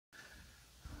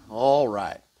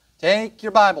right. Take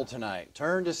your Bible tonight.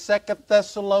 Turn to 2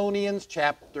 Thessalonians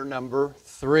chapter number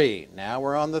 3. Now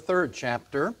we're on the third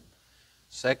chapter.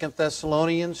 2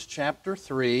 Thessalonians chapter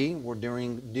 3. We're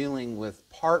dealing with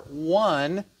part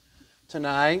 1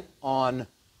 tonight on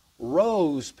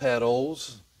rose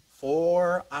petals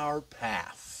for our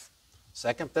path.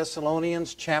 2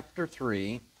 Thessalonians chapter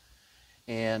 3.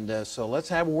 And so let's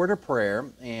have a word of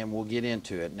prayer and we'll get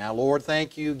into it. Now, Lord,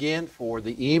 thank you again for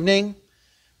the evening.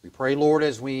 We pray, Lord,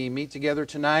 as we meet together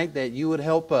tonight that you would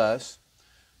help us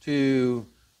to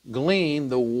glean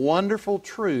the wonderful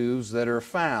truths that are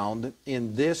found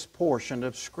in this portion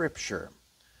of Scripture.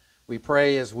 We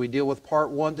pray as we deal with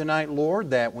part 1 tonight, Lord,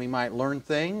 that we might learn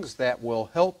things that will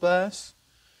help us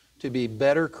to be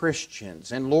better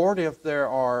Christians. And Lord, if there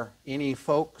are any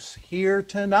folks here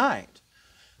tonight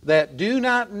that do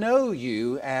not know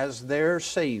you as their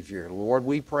Savior, Lord,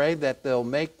 we pray that they'll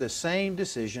make the same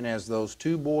decision as those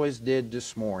two boys did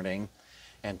this morning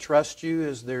and trust you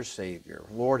as their Savior.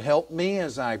 Lord, help me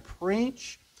as I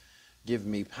preach. Give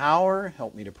me power.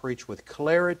 Help me to preach with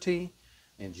clarity.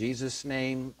 In Jesus'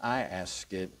 name I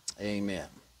ask it. Amen.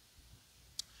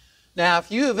 Now, if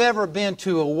you have ever been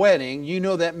to a wedding, you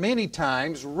know that many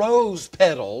times rose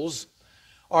petals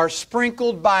are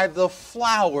sprinkled by the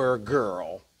flower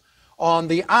girl on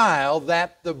the aisle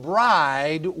that the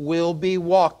bride will be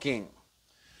walking.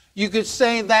 You could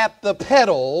say that the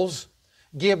petals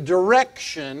give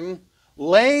direction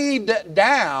laid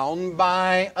down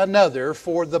by another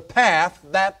for the path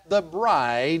that the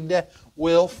bride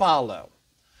will follow.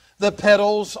 The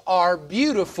petals are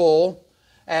beautiful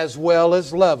as well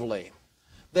as lovely.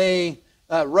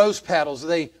 Rose petals,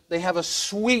 they have a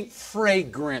sweet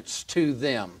fragrance to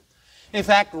them. In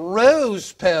fact,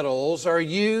 rose petals are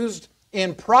used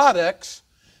in products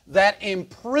that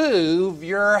improve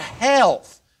your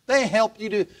health. They help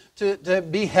you to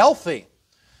be healthy.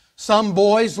 Some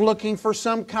boys looking for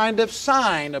some kind of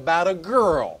sign about a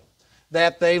girl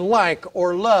that they like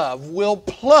or love will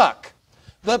pluck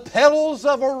the petals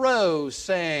of a rose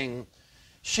saying,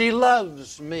 "She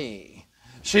loves me.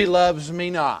 She loves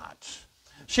me not.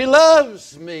 She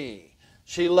loves me.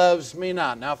 She loves me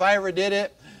not." Now, if I ever did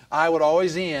it, I would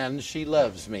always end, "She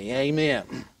loves me."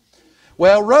 Amen.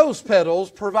 Well, rose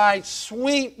petals provide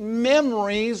sweet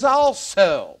memories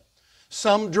also.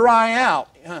 Some dry out,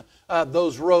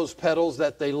 those rose petals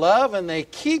that they love, and they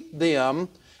keep them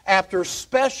after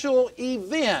special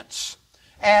events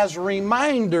as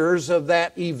reminders of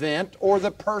that event or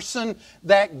the person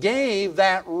that gave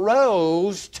that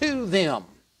rose to them.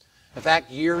 In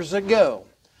fact, years ago,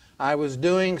 I was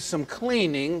doing some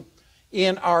cleaning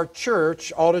in our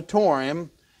church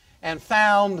auditorium and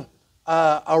found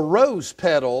a rose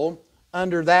petal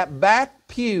under that back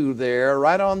pew there,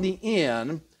 right on the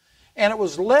end, and it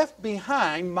was left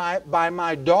behind by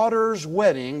my daughter's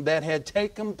wedding that had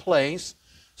taken place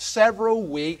several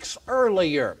weeks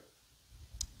earlier.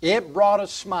 It brought a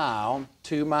smile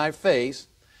to my face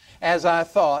as I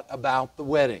thought about the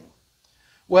wedding.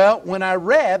 Well, when I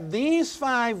read these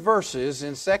 5 verses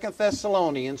in 2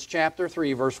 Thessalonians chapter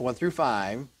 3, verse 1 through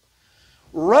 5,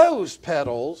 rose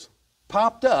petals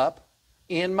popped up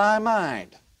in my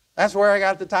mind. That's where I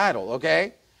got the title,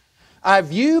 okay? I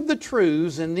viewed the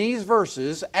truths in these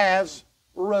verses as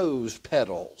rose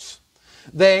petals.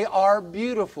 They are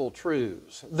beautiful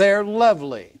truths. They're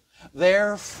lovely.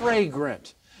 They're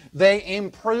fragrant. They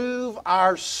improve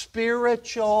our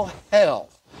spiritual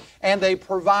health. And they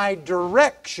provide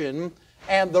direction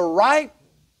and the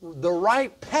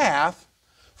right path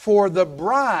for the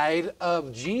bride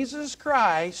of Jesus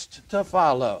Christ to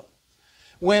follow.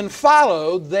 When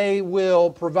followed, they will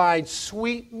provide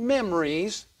sweet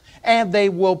memories and they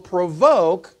will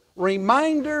provoke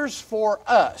reminders for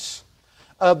us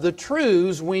of the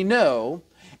truths we know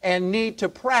and need to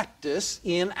practice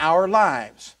in our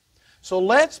lives. So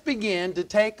let's begin to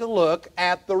take a look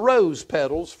at the rose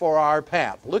petals for our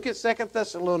path. Look at 2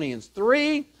 Thessalonians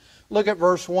 3. Look at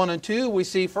verse 1 and 2. We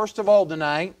see, first of all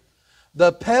tonight,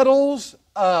 the petals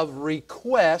of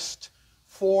request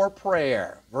for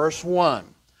prayer. Verse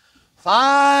 1.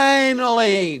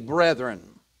 Finally,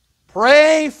 brethren,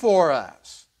 pray for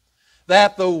us,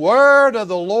 that the word of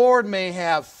the Lord may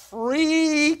have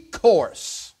free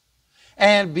course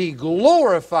and be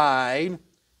glorified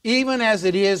even as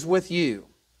it is with you,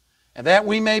 and that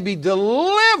we may be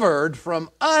delivered from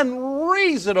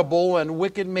unreasonable and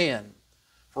wicked men.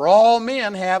 For all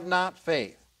men have not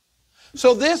faith.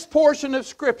 So this portion of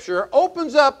Scripture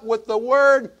opens up with the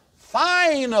word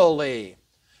finally,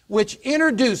 which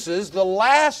introduces the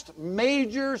last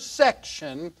major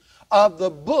section of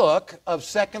the book of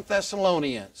 2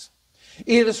 Thessalonians.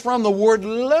 It is from the word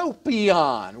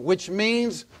lopion, which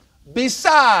means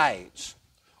besides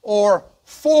or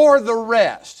for the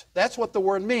rest. That's what the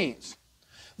word means.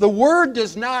 The word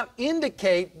does not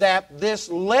indicate that this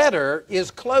letter is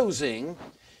closing.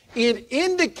 It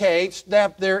indicates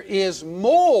that there is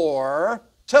more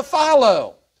to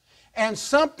follow. And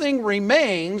something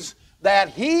remains that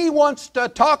he wants to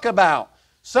talk about.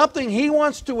 Something he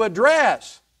wants to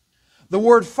address. The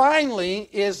word finally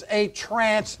is a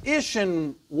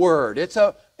transition word.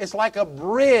 It's like a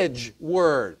bridge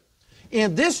word.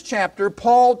 In this chapter,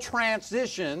 Paul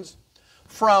transitions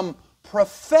from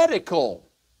prophetical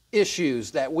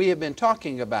issues that we have been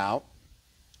talking about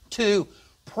to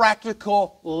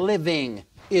practical living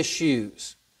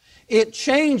issues. It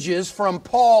changes from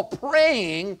Paul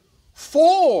praying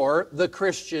for the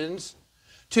Christians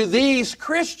to these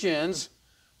Christians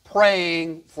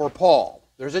praying for Paul.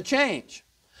 There's a change.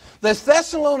 The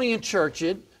Thessalonian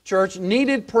church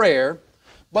needed prayer,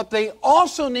 but they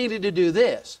also needed to do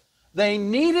this. They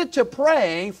needed to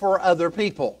pray for other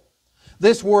people.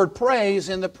 This word pray is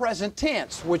in the present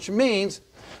tense, which means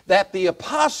that the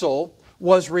apostle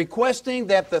was requesting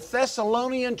that the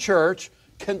Thessalonian church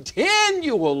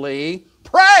continually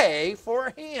pray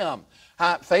for him.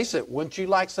 Face it, wouldn't you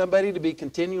like somebody to be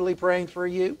continually praying for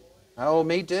you? Oh,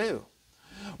 me too.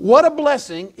 What a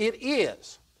blessing it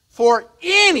is for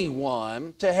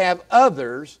anyone to have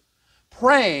others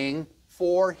praying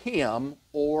for him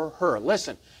or her.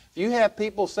 Listen, if you have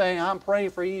people saying, I'm praying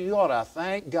for you, you ought to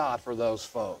thank God for those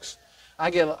folks. I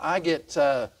get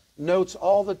notes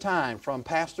all the time from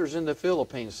pastors in the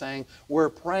Philippines saying, we're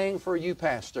praying for you,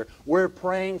 Pastor. We're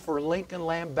praying for Lincoln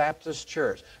Land Baptist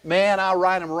Church. Man, I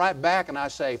write them right back and I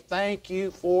say, thank you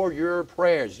for your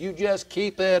prayers. You just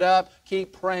keep it up.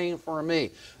 Keep praying for me.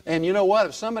 And you know what?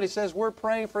 If somebody says, we're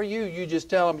praying for you, you just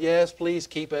tell them, yes, please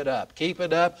keep it up. Keep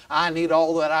it up. I need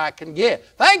all that I can get.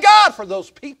 Thank God for those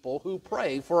people who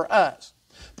pray for us.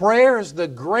 Prayer is the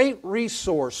great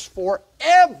resource for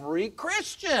every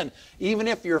Christian. Even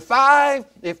if you're 5,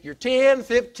 if you're 10,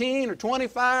 15, or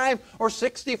 25, or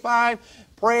 65,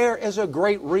 prayer is a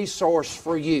great resource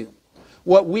for you.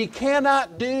 What we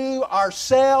cannot do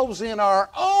ourselves in our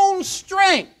own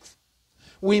strength,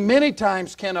 we many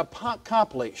times can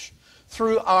accomplish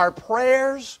through our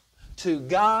prayers to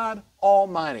God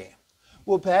Almighty.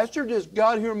 Well, Pastor, does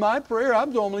God hear my prayer?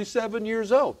 I'm only 7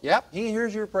 years old. Yep, He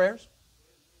hears your prayers.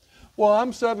 Well,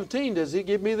 I'm 17. Does He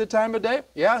give me the time of day?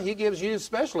 Yeah, He gives you,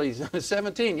 especially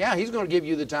 17. Yeah, He's going to give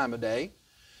you the time of day.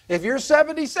 If you're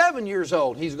 77 years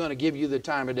old, He's going to give you the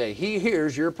time of day. He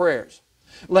hears your prayers.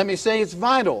 Let me say it's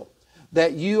vital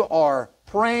that you are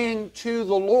praying to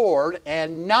the Lord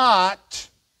and not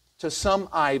to some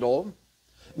idol,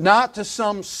 not to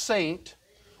some saint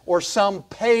or some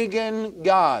pagan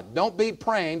god. Don't be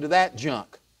praying to that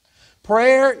junk.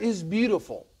 Prayer is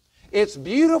beautiful. It's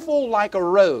beautiful like a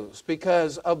rose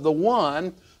because of the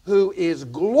one who is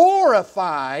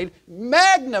glorified,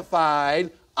 magnified,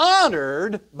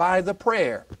 honored by the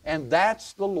prayer. And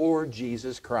that's the Lord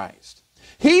Jesus Christ.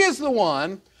 He is the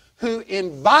one who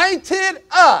invited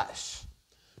us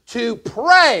to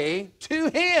pray to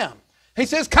Him. He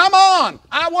says, come on,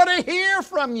 I want to hear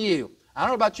from you. I don't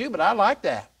know about you, but I like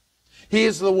that. He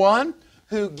is the one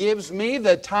who gives me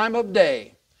the time of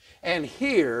day and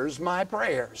hears my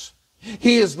prayers.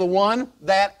 He is the one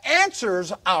that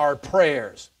answers our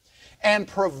prayers and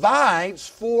provides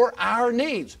for our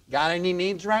needs. Got any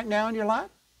needs right now in your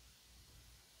life?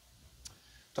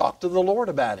 Talk to the Lord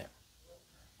about it.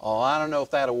 Oh, I don't know if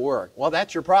that'll work. Well,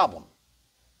 that's your problem.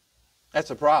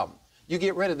 That's a problem. You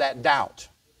get rid of that doubt.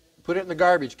 Put it in the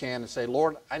garbage can and say,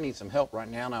 Lord, I need some help right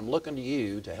now, and I'm looking to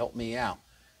you to help me out.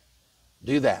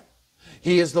 Do that.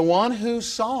 He is the one who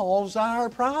solves our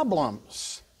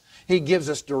problems. He gives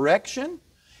us direction.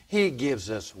 He gives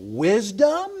us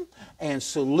wisdom and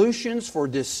solutions for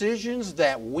decisions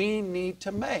that we need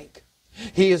to make.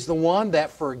 He is the one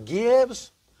that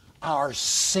forgives our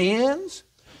sins.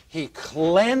 He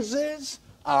cleanses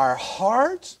our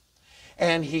hearts.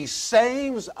 And He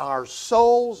saves our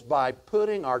souls by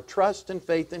putting our trust and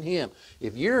faith in Him.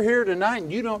 If you're here tonight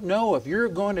and you don't know if you're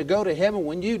going to go to heaven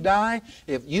when you die,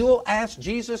 if you'll ask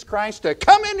Jesus Christ to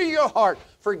come into your heart,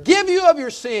 forgive you of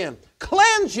your sin,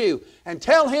 cleanse you, and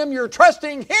tell Him you're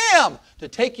trusting Him to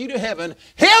take you to heaven,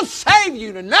 He'll save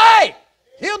you tonight.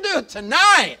 He'll do it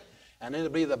tonight. And it'll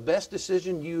be the best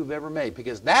decision you've ever made,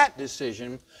 because that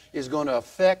decision is going to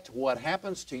affect what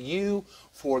happens to you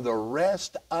for the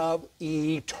rest of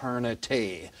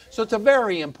eternity. So it's a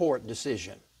very important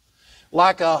decision.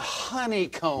 Like a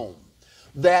honeycomb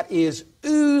that is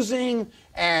oozing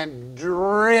and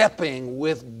dripping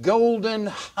with golden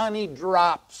honey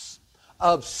drops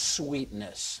of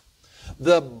sweetness.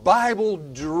 The Bible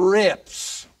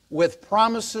drips with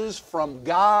promises from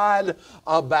God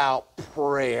about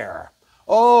prayer.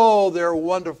 Oh, they're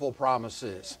wonderful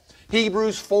promises.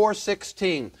 Hebrews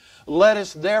 4:16, let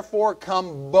us therefore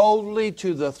come boldly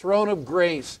to the throne of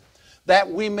grace, that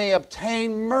we may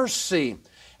obtain mercy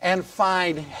and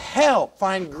find help,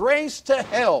 find grace to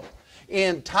help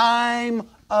in time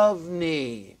of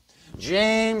need.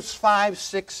 James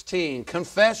 5:16,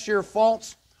 confess your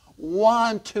faults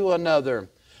one to another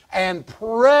and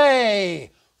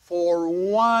pray for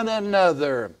one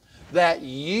another that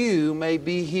you may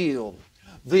be healed.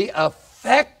 The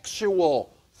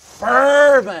effectual,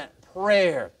 fervent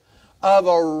prayer of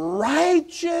a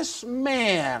righteous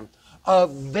man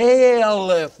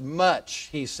availeth much,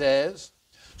 he says.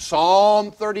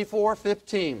 Psalm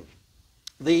 34:15,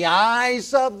 the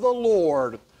eyes of the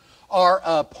Lord are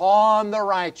upon the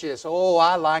righteous. Oh,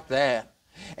 I like that.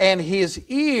 And his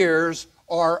ears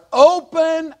are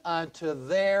open unto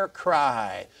their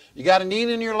cry. You got a need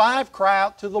in your life? Cry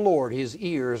out to the Lord. His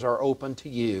ears are open to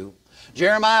you.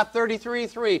 Jeremiah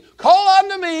 33:3, call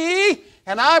unto me,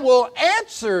 and I will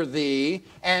answer thee,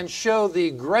 and show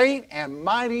thee great and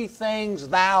mighty things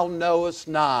thou knowest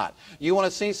not. You want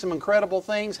to see some incredible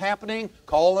things happening?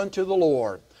 Call unto the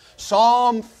Lord.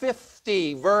 Psalm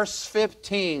 50, verse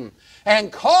 15,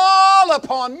 and call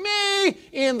upon me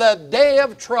in the day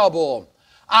of trouble.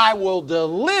 I will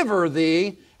deliver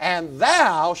thee, and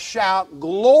thou shalt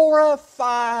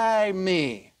glorify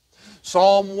me.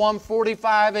 Psalm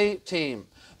 145:18,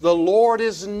 the Lord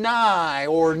is nigh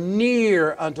or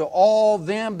near unto all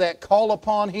them that call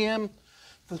upon him,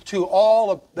 to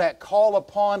all that call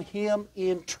upon him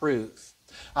in truth.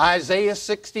 Isaiah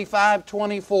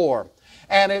 65:24,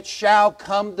 and it shall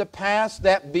come to pass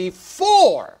that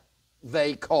before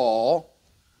they call,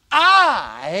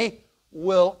 I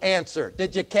will answer.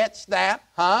 Did you catch that?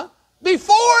 Huh?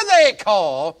 Before they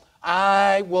call,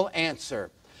 I will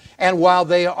answer. And while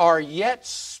they are yet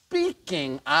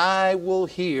speaking, I will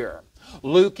hear.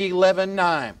 Luke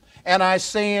 11:9, and I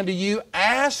say unto you,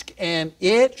 ask, and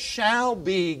it shall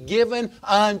be given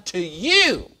unto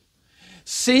you.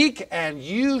 Seek, and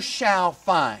you shall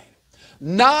find.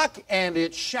 Knock, and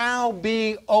it shall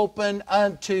be opened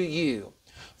unto you.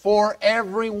 For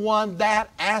everyone that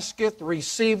asketh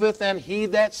receiveth, and he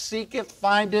that seeketh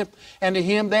findeth, and to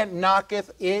him that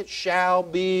knocketh it shall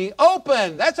be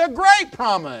opened. That's a great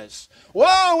promise.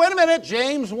 Whoa, wait a minute,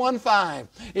 James 1:5.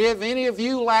 If any of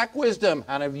you lack wisdom,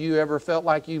 how have you ever felt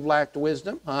like you've lacked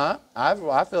wisdom? Huh? I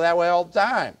feel that way all the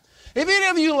time. If any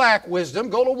of you lack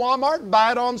wisdom, go to Walmart and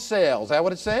buy it on sale. Is that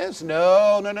what it says?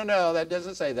 No, that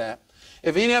doesn't say that.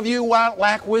 If any of you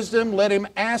lack wisdom, let him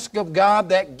ask of God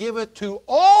that giveth to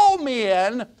all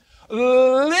men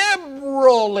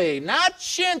liberally, not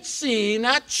chintzy,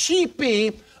 not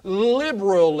cheapy,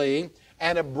 liberally,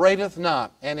 and upbraideth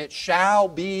not, and it shall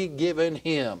be given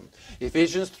him.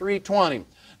 Ephesians 3:20.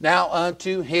 Now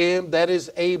unto him that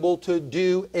is able to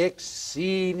do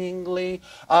exceedingly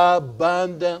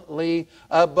abundantly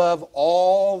above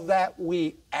all that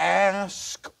we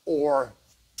ask or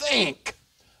think,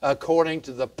 according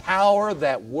to the power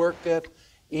that worketh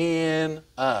in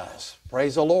us.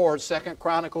 Praise the Lord. 2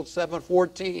 Chronicles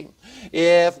 7:14.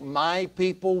 If my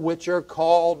people which are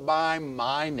called by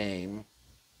my name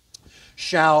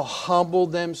shall humble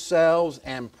themselves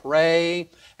and pray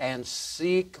and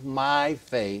seek my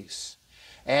face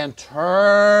and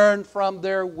turn from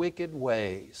their wicked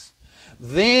ways,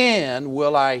 then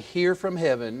will I hear from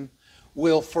heaven,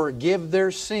 will forgive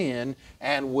their sin,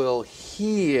 and will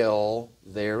heal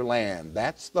their land.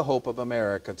 That's the hope of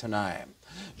America tonight.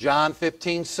 John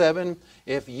 15:7,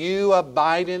 if you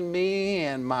abide in me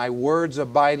and my words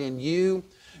abide in you,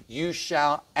 you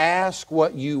shall ask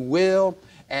what you will,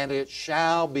 and it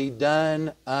shall be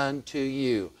done unto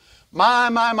you.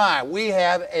 My, we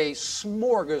have a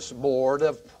smorgasbord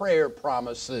of prayer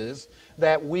promises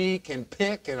that we can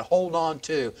pick and hold on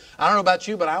to. I don't know about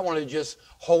you, but I want to just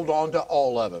hold on to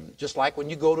all of them. Just like when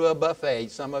you go to a buffet,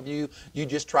 some of you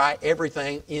just try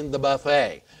everything in the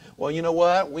buffet. Well, you know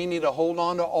what? We need to hold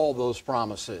on to all those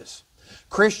promises.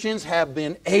 Christians have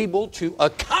been able to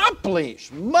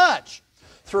accomplish much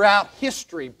throughout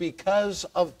history because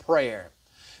of prayer.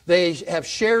 They have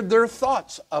shared their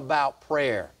thoughts about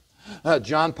prayer.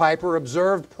 John Piper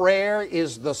observed prayer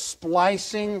is the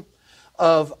splicing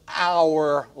of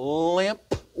our limp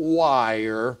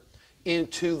wire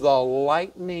into the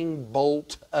lightning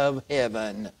bolt of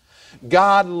heaven.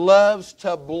 God loves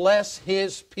to bless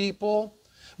His people,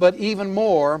 but even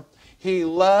more, He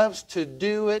loves to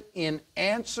do it in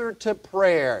answer to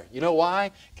prayer. You know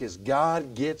why? Because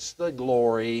God gets the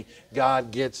glory. God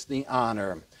gets the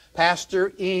honor.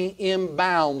 Pastor E.M.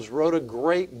 Bounds wrote a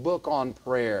great book on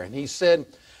prayer. And he said,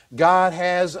 God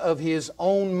has of His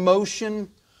own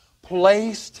motion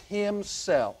placed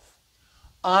Himself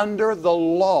under the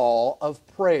law of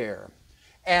prayer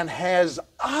and has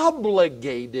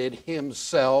obligated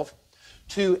Himself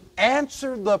to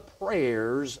answer the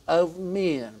prayers of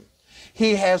men.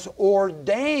 He has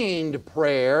ordained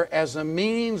prayer as a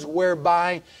means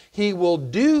whereby He will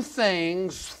do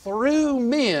things through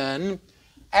men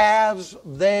as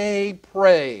they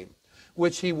pray,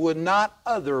 which He would not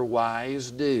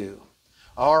otherwise do.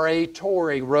 R.A.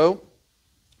 Torrey wrote,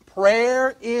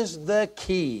 prayer is the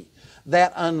key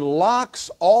that unlocks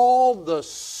all the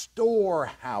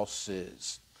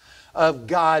storehouses of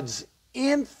God's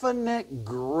infinite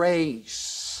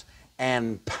grace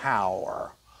and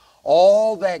power.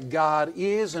 All that God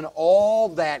is and all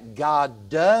that God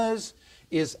does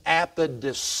is at the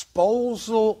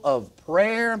disposal of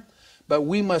prayer, but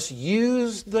we must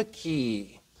use the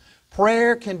key.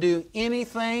 Prayer can do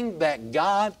anything that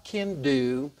God can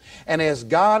do, and as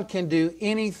God can do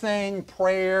anything,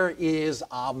 prayer is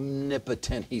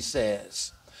omnipotent, he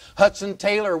says. Hudson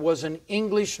Taylor was an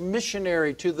English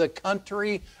missionary to the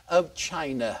country of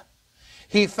China.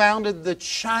 He founded the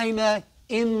China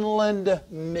Inland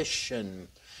Mission,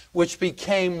 which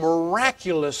became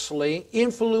miraculously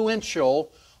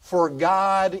influential for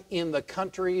God in the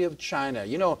country of China.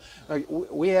 You know,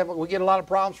 we get a lot of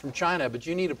problems from China, but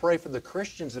you need to pray for the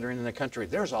Christians that are in the country.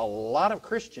 There's a lot of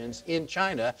Christians in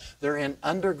China. They're in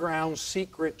underground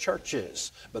secret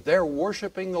churches, but they're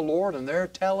worshiping the Lord and they're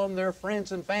telling their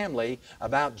friends and family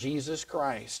about Jesus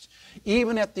Christ.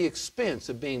 Even at the expense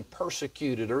of being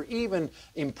persecuted or even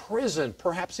imprisoned,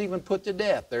 perhaps even put to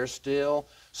death, they're still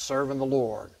serving the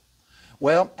Lord.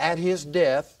 Well, at his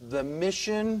death, the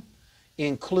mission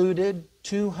included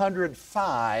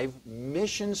 205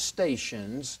 mission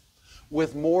stations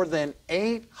with more than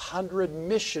 800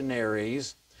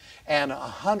 missionaries and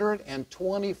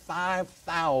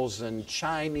 125,000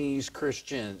 Chinese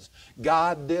Christians.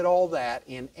 God did all that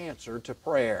in answer to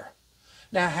prayer.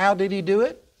 Now, how did He do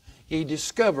it? He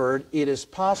discovered it is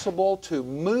possible to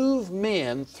move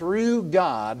men through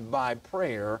God by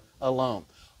prayer alone.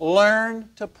 Learn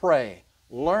to pray.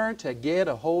 Learn to get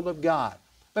a hold of God.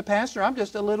 But Pastor, I'm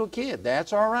just a little kid.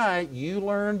 That's all right. You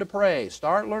learn to pray.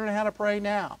 Start learning how to pray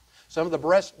now. Some of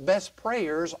the best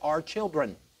prayers are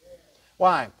children.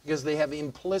 Why? Because they have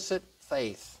implicit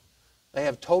faith. They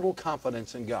have total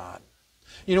confidence in God.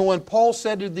 You know, when Paul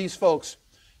said to these folks,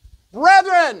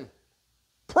 brethren,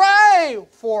 pray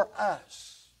for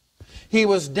us, he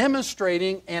was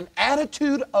demonstrating an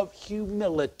attitude of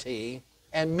humility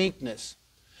and meekness,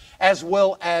 as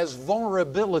well as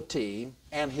vulnerability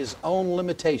and his own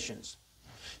limitations.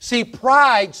 See,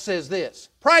 pride says this.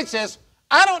 Pride says,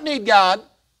 I don't need God,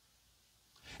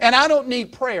 and I don't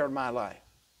need prayer in my life.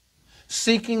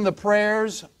 Seeking the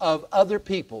prayers of other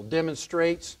people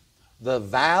demonstrates the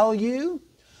value,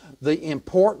 the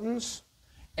importance,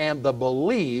 and the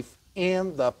belief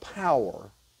in the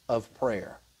power of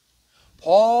prayer.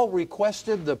 Paul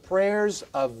requested the prayers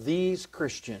of these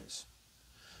Christians.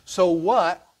 So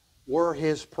what were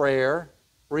his prayer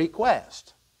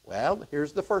requests? Well,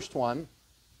 here's the first one.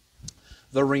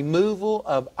 The removal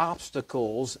of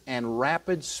obstacles and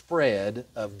rapid spread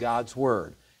of God's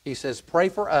Word. He says, pray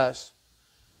for us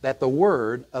that the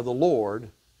Word of the Lord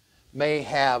may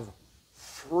have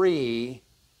free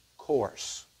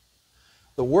course.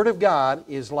 The Word of God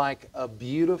is like a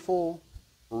beautiful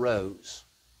rose.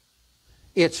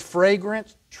 Its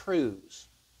fragrant truths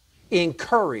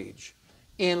encourage,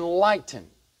 enlighten,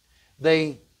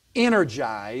 they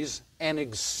energize and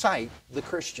excite the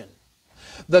Christian.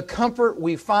 The comfort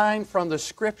we find from the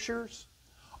Scriptures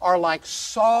are like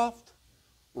soft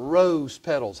rose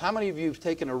petals. How many of you have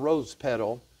taken a rose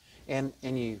petal and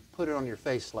you put it on your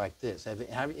face like this?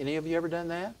 Have any of you ever done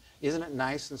that? Isn't it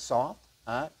nice and soft?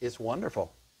 It's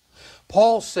wonderful.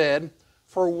 Paul said,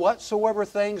 for whatsoever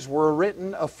things were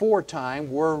written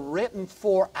aforetime were written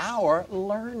for our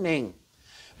learning,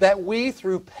 that we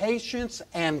through patience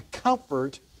and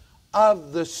comfort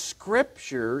of the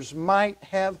Scriptures might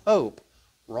have hope.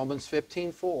 Romans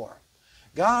 15:4.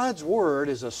 God's Word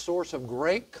is a source of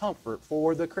great comfort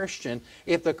for the Christian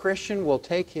if the Christian will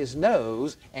take his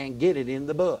nose and get it in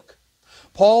the book.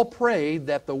 Paul prayed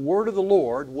that the Word of the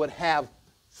Lord would have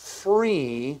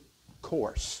free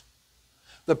course.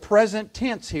 The present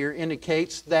tense here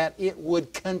indicates that it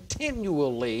would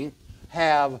continually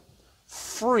have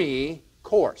free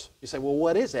course. You say, well,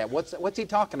 what is that? What's he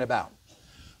talking about?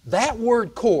 That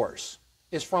word course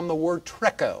is from the word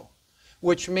trecho,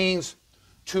 which means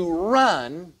to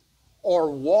run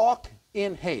or walk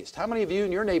in haste. How many of you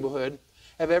in your neighborhood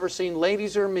have ever seen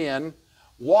ladies or men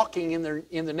walking in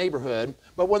the neighborhood,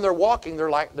 but when they're walking,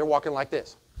 they're walking like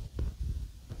this?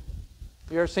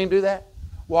 You ever seen them do that?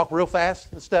 Walk real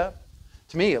fast and stuff?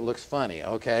 To me, it looks funny,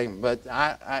 okay? But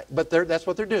that's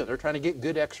what they're doing. They're trying to get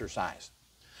good exercise.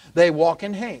 They walk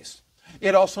in haste.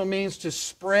 It also means to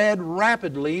spread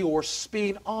rapidly or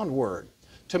speed onward,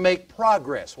 to make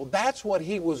progress. Well, that's what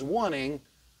he was wanting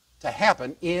to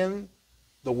happen in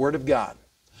the Word of God.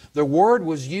 The word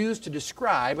was used to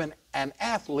describe an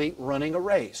athlete running a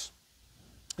race.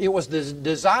 It was the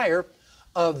desire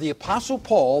of the Apostle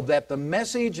Paul that the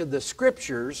message of the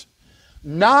Scriptures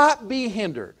not be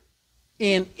hindered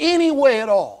in any way at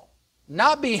all.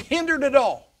 Not be hindered at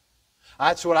all.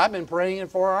 That's what I've been praying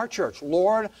for our church.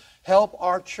 Lord, help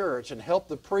our church and help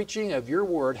the preaching of your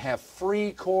word have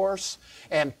free course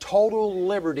and total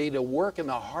liberty to work in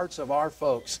the hearts of our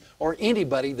folks or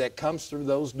anybody that comes through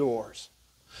those doors.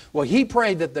 Well, he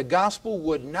prayed that the gospel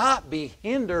would not be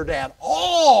hindered at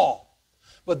all,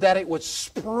 but that it would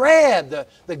spread,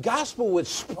 the gospel would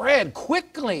spread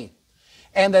quickly,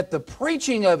 and that the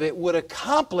preaching of it would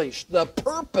accomplish the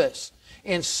purpose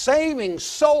in saving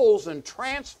souls and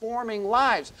transforming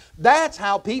lives. That's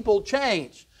how people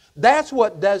change. That's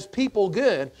what does people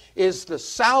good, is the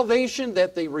salvation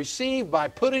that they receive by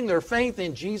putting their faith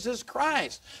in Jesus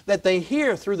Christ, that they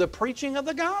hear through the preaching of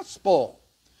the gospel.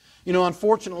 You know,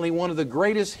 unfortunately, one of the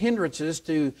greatest hindrances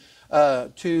to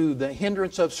the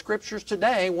hindrance of Scriptures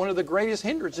today, one of the greatest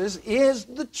hindrances is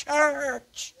the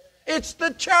church. It's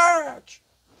the church.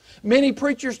 Many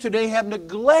preachers today have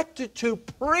neglected to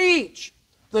preach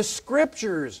the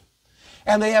Scriptures,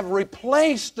 and they have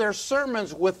replaced their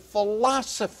sermons with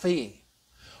philosophy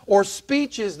or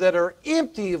speeches that are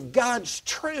empty of God's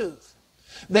truth.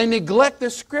 They neglect the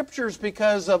Scriptures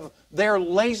because of their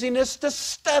laziness to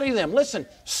study them. Listen,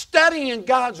 studying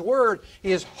God's Word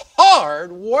is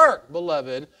hard work,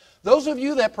 beloved. Those of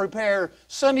you that prepare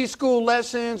Sunday school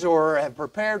lessons or have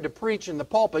prepared to preach in the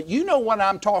pulpit, you know what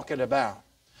I'm talking about.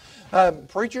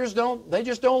 Preachers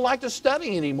just don't like to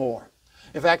study anymore.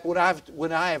 In fact,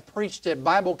 when I have preached at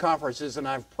Bible conferences and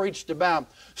I've preached about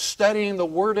studying the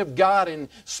Word of God and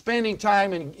spending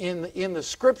time in the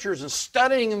Scriptures and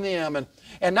studying them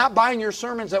and not buying your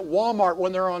sermons at Walmart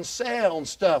when they're on sale and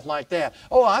stuff like that.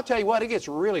 Oh, I'll tell you what, it gets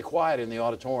really quiet in the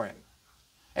auditorium.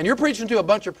 And you're preaching to a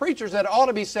bunch of preachers that ought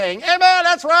to be saying, amen,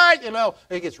 that's right. You know,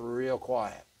 it gets real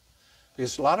quiet.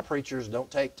 Because a lot of preachers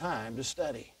don't take time to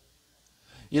study.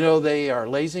 You know, they are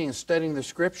lazy in studying the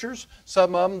Scriptures.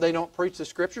 Some of them, they don't preach the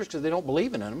Scriptures because they don't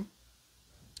believe in them.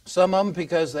 Some of them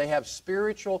because they have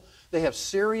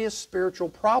serious spiritual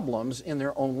problems in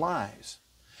their own lives.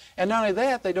 And not only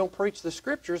that, they don't preach the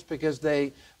Scriptures because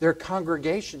their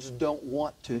congregations don't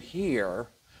want to hear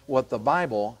what the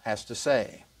Bible has to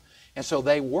say. And so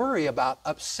they worry about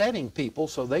upsetting people,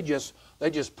 so they just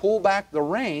pull back the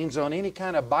reins on any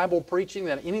kind of Bible preaching,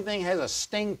 that anything has a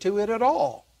sting to it at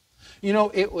all. You know,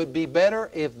 it would be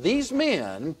better if these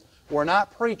men were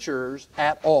not preachers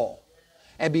at all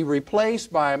and be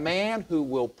replaced by a man who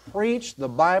will preach the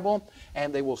Bible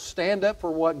and they will stand up for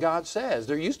what God says.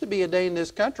 There used to be a day in this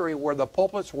country where the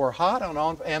pulpits were hot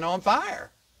and on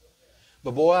fire.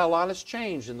 But boy, a lot has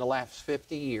changed in the last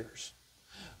 50 years.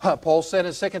 Paul said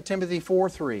in 2 Timothy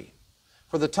 4:3,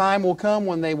 "For the time will come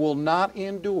when they will not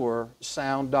endure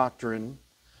sound doctrine,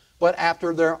 but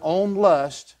after their own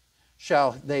lust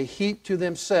shall they heap to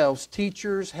themselves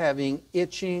teachers having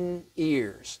itching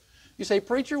ears." You say,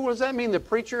 preacher, what does that mean? The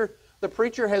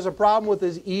preacher has a problem with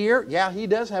his ear? Yeah, he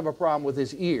does have a problem with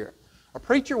his ear. A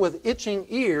preacher with itching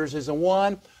ears is the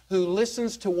one who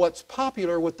listens to what's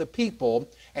popular with the people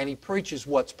and he preaches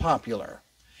what's popular.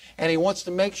 And he wants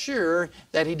to make sure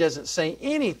that he doesn't say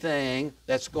anything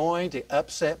that's going to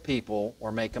upset people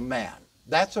or make them mad.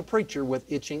 That's a preacher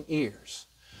with itching ears.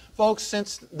 Folks,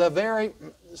 since the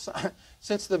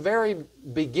very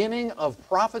beginning of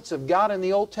prophets of God in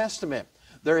the Old Testament,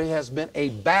 there has been a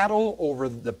battle over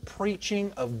the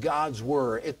preaching of God's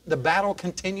Word. The battle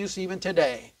continues even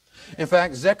today. In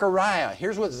fact, Zechariah,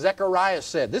 here's what Zechariah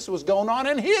said. This was going on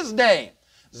in his day.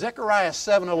 Zechariah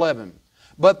 7:11.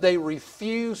 "But they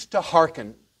refused to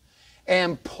hearken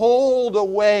and pulled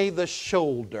away the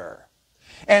shoulder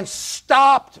and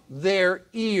stopped their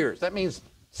ears." That means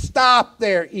stop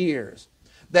their ears,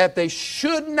 that they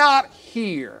should not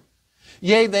hear.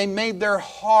 Yea, they made their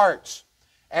hearts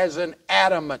as an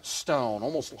adamant stone,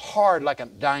 almost hard like a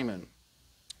diamond,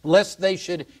 lest they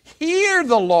should hear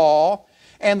the law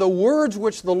And the words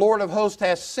which the Lord of hosts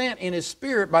hath sent in his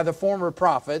Spirit by the former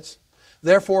prophets,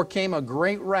 therefore came a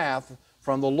great wrath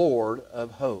from the Lord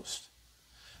of hosts.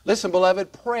 Listen,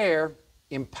 beloved, prayer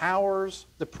empowers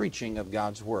the preaching of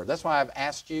God's Word. That's why I've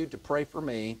asked you to pray for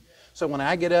me, so when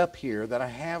I get up here that I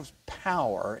have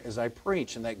power as I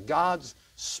preach, and that God's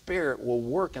Spirit will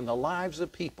work in the lives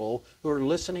of people who are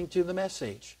listening to the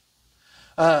message.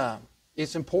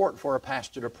 It's important for a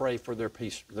pastor to pray for their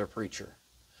preacher.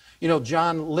 You know,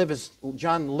 John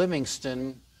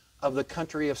Livingston of the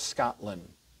country of Scotland,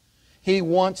 he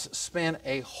once spent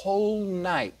a whole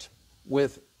night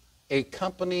with a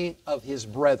company of his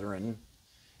brethren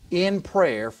in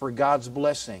prayer for God's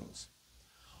blessings.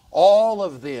 All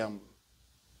of them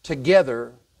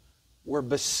together were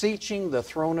beseeching the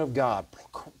throne of God,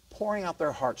 pouring out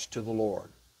their hearts to the Lord.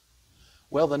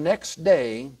 Well, the next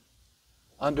day,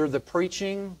 under the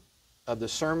preaching of the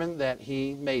sermon that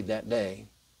he made that day,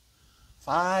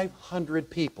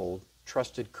 500 people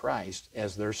trusted Christ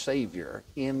as their Savior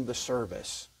in the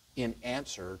service in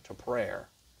answer to prayer.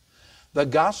 The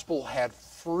gospel had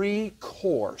free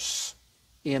course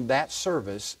in that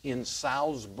service in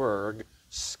Salzburg,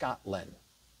 Scotland.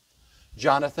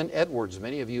 Jonathan Edwards,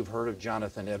 many of you have heard of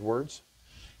Jonathan Edwards.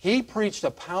 He preached a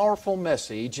powerful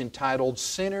message entitled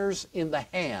Sinners in the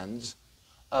Hands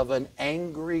of an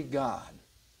Angry God.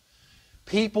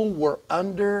 People were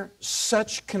under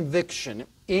such conviction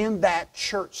in that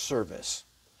church service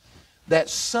that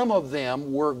some of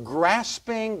them were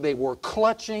grasping, they were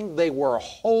clutching, they were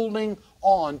holding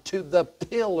on to the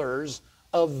pillars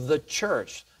of the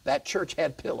church. That church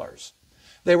had pillars.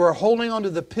 They were holding on to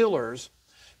the pillars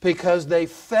because they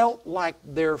felt like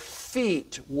their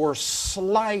feet were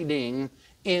sliding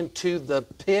into the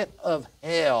pit of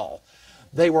hell.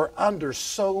 They were under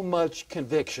so much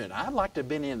conviction. I'd like to have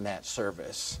been in that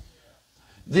service.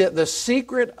 The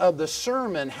secret of the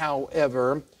sermon,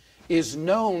 however, is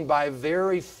known by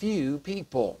very few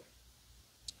people.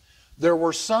 There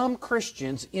were some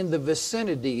Christians in the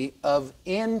vicinity of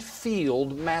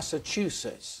Enfield,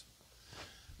 Massachusetts,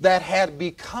 that had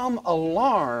become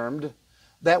alarmed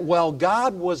that while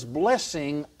God was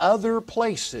blessing other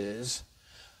places,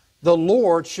 the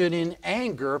Lord should in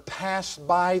anger pass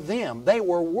by them. They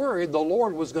were worried the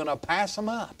Lord was going to pass them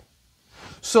up.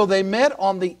 So they met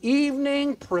on the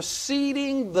evening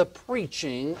preceding the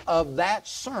preaching of that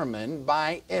sermon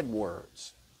by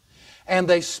Edwards. And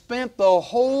they spent the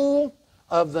whole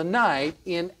of the night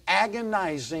in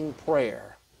agonizing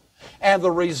prayer. And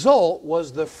the result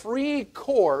was the free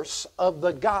course of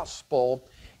the gospel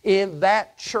in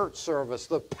that church service.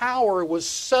 The power was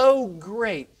so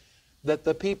great that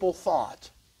the people thought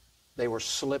they were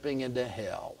slipping into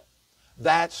hell.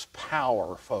 That's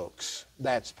power, folks.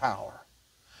 That's power.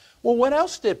 Well, what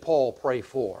else did Paul pray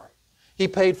for? He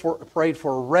prayed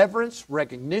for reverence,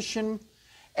 recognition,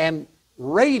 and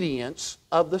radiance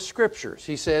of the Scriptures.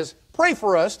 He says, pray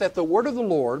for us that the word of the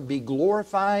Lord be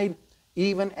glorified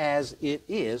even as it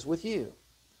is with you.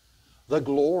 The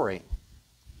glory,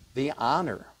 the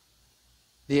honor,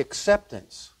 the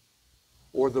acceptance,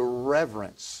 or the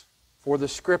reverence for the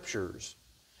Scriptures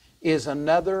is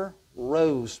another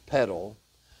rose petal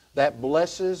that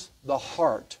blesses the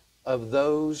heart of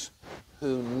those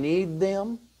who need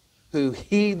them, who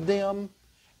heed them,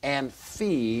 and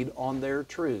feed on their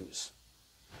truths.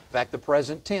 In fact, the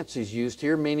present tense is used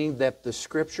here, meaning that the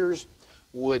Scriptures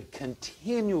would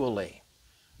continually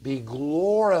be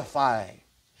glorified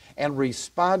and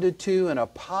responded to in a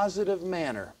positive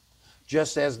manner,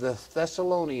 just as the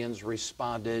Thessalonians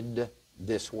responded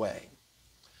this way.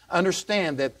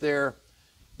 Understand that there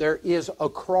is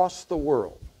across the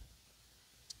world,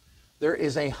 there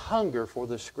is a hunger for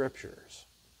the Scriptures.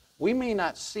 We may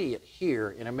not see it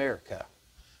here in America,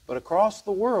 but across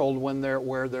the world,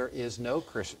 where there is no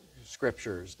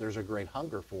Scriptures, there's a great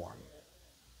hunger for them.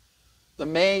 The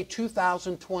May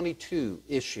 2022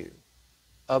 issue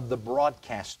of The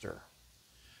Broadcaster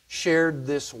shared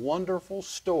this wonderful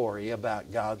story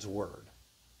about God's Word.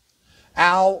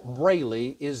 Al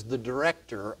Braley is the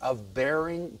director of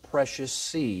Bearing Precious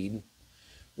Seed,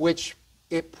 which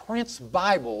it prints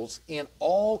Bibles in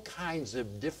all kinds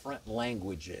of different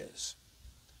languages.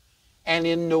 And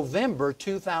in November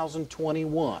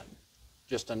 2021,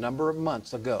 just a number of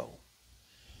months ago,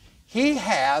 he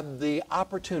had the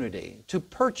opportunity to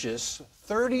purchase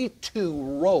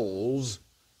 32 rolls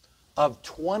of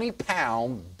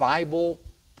 20-pound Bible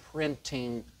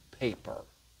printing paper.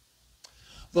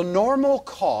 The normal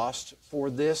cost for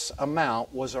this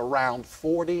amount was around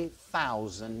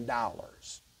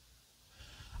 $40,000.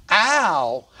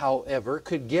 Al, however,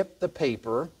 could get the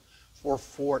paper for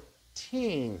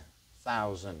 $14,000.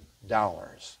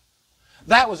 $3,000.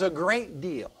 That was a great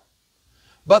deal.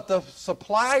 But the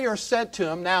supplier said to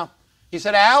him, now, he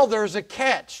said, Al, there's a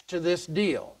catch to this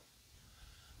deal.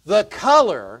 The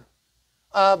color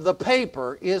of the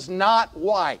paper is not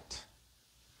white.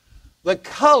 The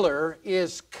color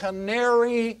is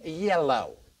canary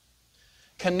yellow.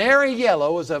 Canary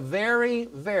yellow is a very,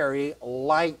 very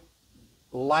light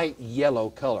yellow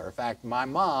color. In fact, my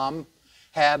mom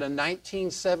had a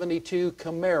 1972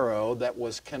 Camaro that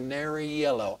was canary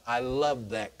yellow. I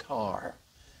loved that car.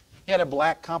 It had a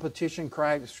black competition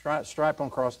stripe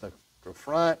across the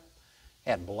front,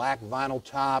 had black vinyl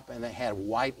top, and it had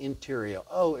white interior.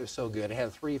 Oh, it was so good. It had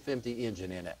a 350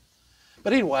 engine in it.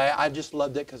 But anyway, I just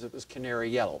loved it because it was canary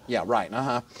yellow. Yeah, right,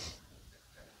 Well,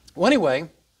 anyway,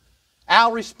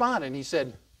 Al responded and he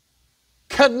said,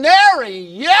 canary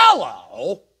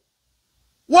yellow?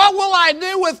 What will I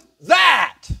do with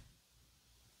that?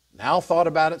 Al thought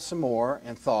about it some more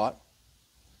and thought,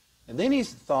 and then he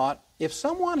thought, if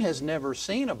someone has never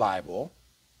seen a Bible,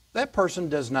 that person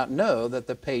does not know that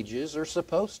the pages are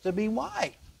supposed to be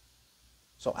white.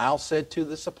 So Al said to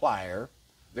the supplier,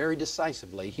 very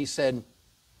decisively, he said,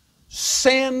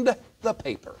 send the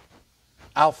paper.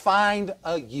 I'll find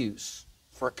a use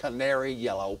for canary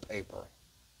yellow paper.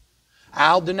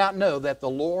 Al did not know that the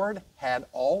Lord had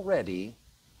already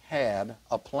had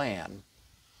a plan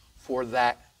for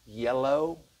that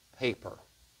yellow paper.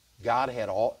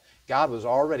 God was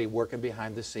already working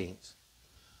behind the scenes.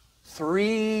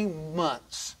 3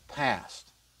 months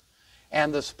passed,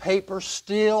 and this paper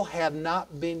still had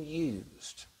not been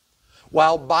used,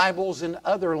 while Bibles in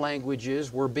other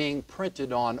languages were being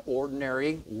printed on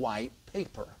ordinary white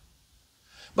paper.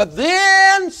 But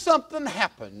then something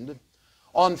happened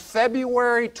on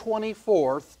February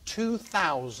 24th,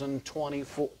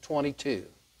 2022.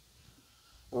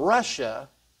 Russia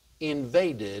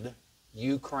invaded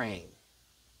Ukraine.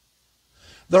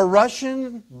 The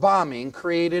Russian bombing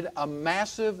created a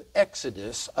massive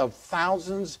exodus of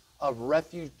thousands of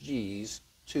refugees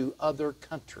to other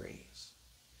countries.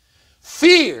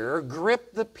 Fear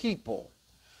gripped the people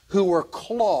who were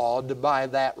clawed by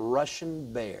that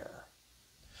Russian bear.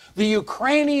 The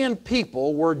Ukrainian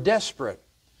people were desperate,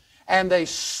 and they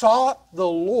sought the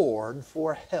Lord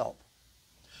for help.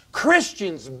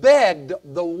 Christians begged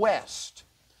the West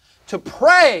to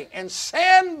pray and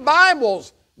send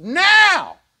Bibles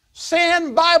now.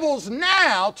 Send Bibles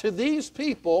now to these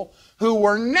people who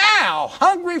were now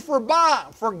hungry for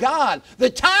God. The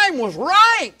time was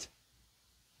right.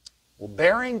 Well,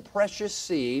 bearing precious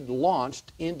seed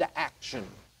launched into action.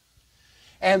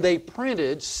 And they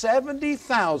printed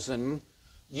 70,000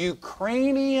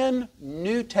 Ukrainian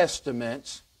New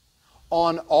Testaments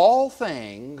on all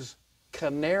things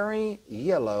canary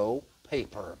yellow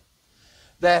paper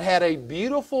that had a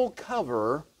beautiful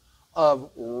cover of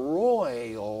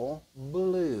royal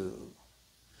blue.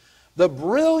 The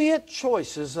brilliant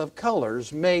choices of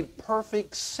colors made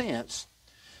perfect sense,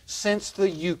 since the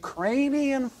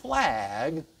Ukrainian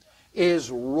flag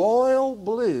is royal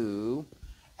blue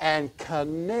and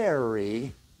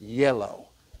canary yellow.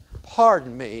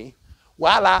 Pardon me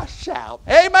while I shout,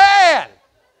 amen!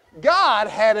 God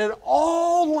had it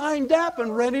all lined up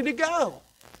and ready to go.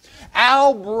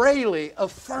 Al Brayley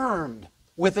affirmed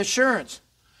with assurance,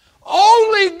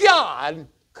 only God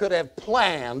could have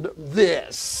planned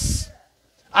this.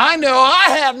 I know I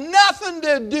have nothing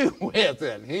to do with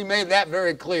it. He made that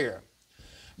very clear.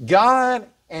 God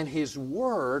and His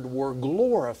Word were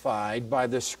glorified by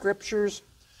the Scriptures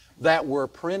that were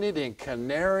printed in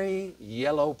canary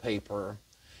yellow paper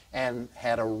and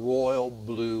had a royal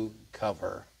blue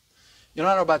cover. You know,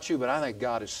 I don't know about you, but I think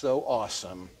God is so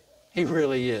awesome. He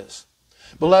really is.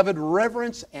 Beloved,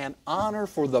 reverence and honor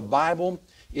for the Bible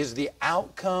is the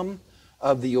outcome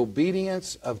of the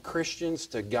obedience of Christians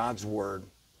to God's Word.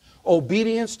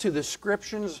 Obedience to the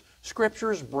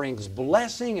Scriptures brings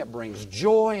blessing, it brings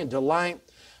joy and delight,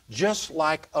 just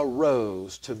like a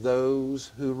rose to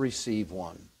those who receive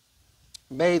one.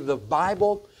 May the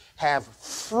Bible have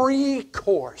free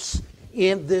course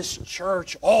in this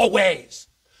church always.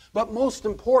 But most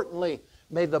importantly,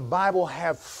 may the Bible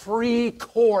have free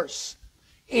course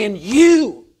in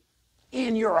you,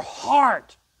 in your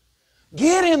heart.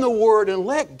 Get in the Word and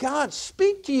let God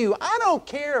speak to you. I don't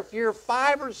care if you're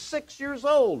 5 or 6 years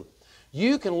old.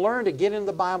 You can learn to get in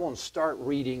the Bible and start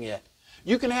reading it.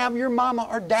 You can have your mama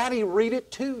or daddy read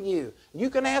it to you. You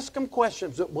can ask them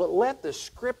questions, but let the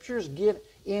Scriptures get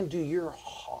into your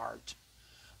heart.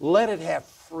 Let it have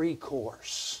free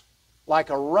course. Like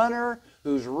a runner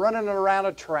who's running around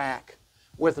a track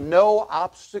with no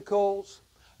obstacles,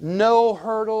 no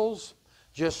hurdles,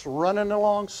 just running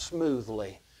along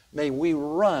smoothly. May we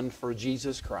run for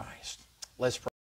Jesus Christ. Let's pray.